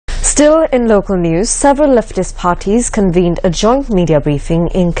Still in local news, several leftist parties convened a joint media briefing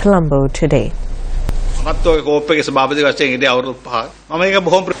in Colombo today. I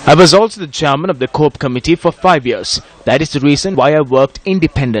was also the chairman of the COPE committee for 5 years. That is the reason why I worked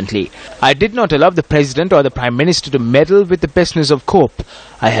independently. I did not allow the president or the prime minister to meddle with the business of COPE.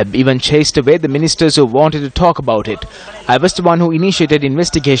 I have even chased away the ministers who wanted to talk about it. I was the one who initiated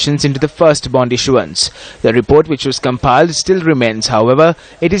investigations into the first bond issuance. The report which was compiled still remains, however,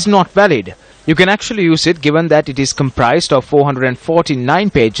 it is not valid. You can actually use it given that it is comprised of 449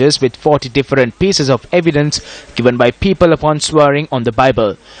 pages with 40 different pieces of evidence given by people upon swearing on the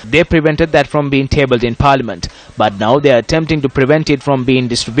Bible. They prevented that from being tabled in Parliament, but now they are attempting to prevent it from being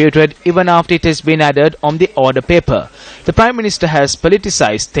distributed even after it has been added on the order paper. The Prime Minister has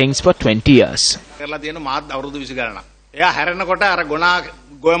politicized things for 20 years.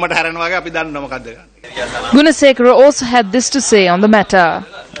 Gunasekera also had this to say on the matter.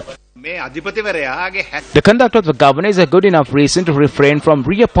 The conduct of the governor is a good enough reason to refrain from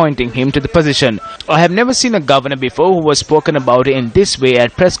reappointing him to the position. I have never seen a governor before who was spoken about in this way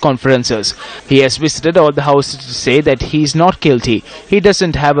at press conferences. He has visited all the houses to say that he is not guilty. He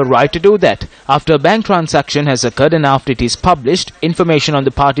doesn't have a right to do that. After a bank transaction has occurred and after it is published, information on the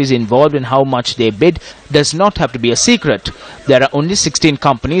parties involved and how much they bid does not have to be a secret. There are only 16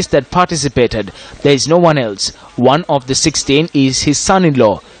 companies that participated. There is no one else. One of the 16 is his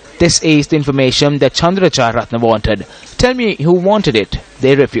son-in-law. This is the information that Chandrachar Ratna wanted. Tell me who wanted it.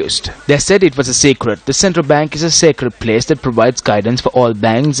 They refused. They said it was a secret. The central bank is a sacred place that provides guidance for all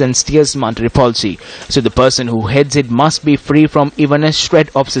banks and steers monetary policy. So the person who heads it must be free from even a shred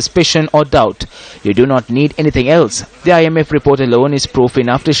of suspicion or doubt. You do not need anything else. The IMF report alone is proof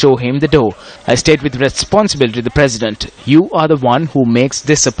enough to show him the door. I state with responsibility to the President, you are the one who makes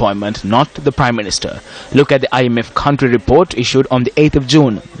this appointment, not the Prime Minister. Look at the IMF country report issued on the 8th of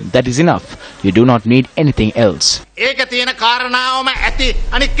June. That is enough. You do not need anything else. ඒක තියෙන කාරණාවම ඇති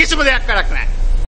අනිත් කිසිම දෙයක් වැඩක් නැහැ.